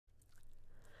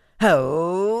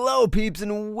Hello peeps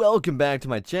and welcome back to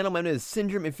my channel. My name is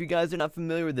Syndrome. If you guys are not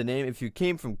familiar with the name, if you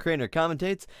came from Craner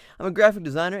Commentates, I'm a graphic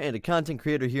designer and a content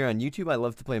creator here on YouTube. I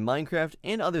love to play Minecraft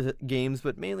and other games,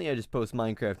 but mainly I just post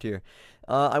Minecraft here.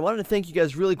 I wanted to thank you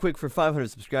guys really quick for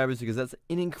 500 subscribers because that's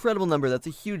an incredible number. That's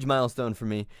a huge milestone for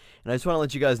me. And I just want to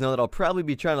let you guys know that I'll probably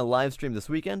be trying to live stream this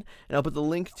weekend, and I'll put the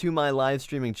link to my live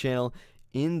streaming channel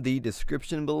in the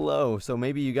description below. So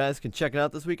maybe you guys can check it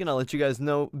out this weekend. I'll let you guys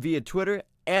know via Twitter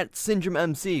at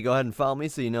SyndromeMC. Go ahead and follow me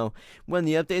so you know when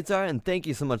the updates are. And thank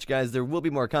you so much, guys. There will be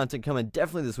more content coming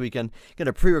definitely this weekend.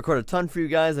 Gonna pre-record a ton for you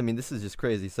guys. I mean, this is just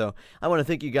crazy. So I want to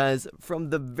thank you guys from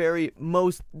the very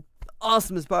most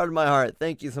awesomest part of my heart.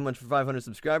 Thank you so much for 500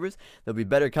 subscribers. There'll be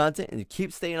better content, and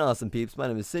keep staying awesome, peeps. My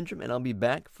name is Syndrome, and I'll be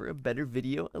back for a better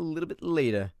video a little bit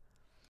later.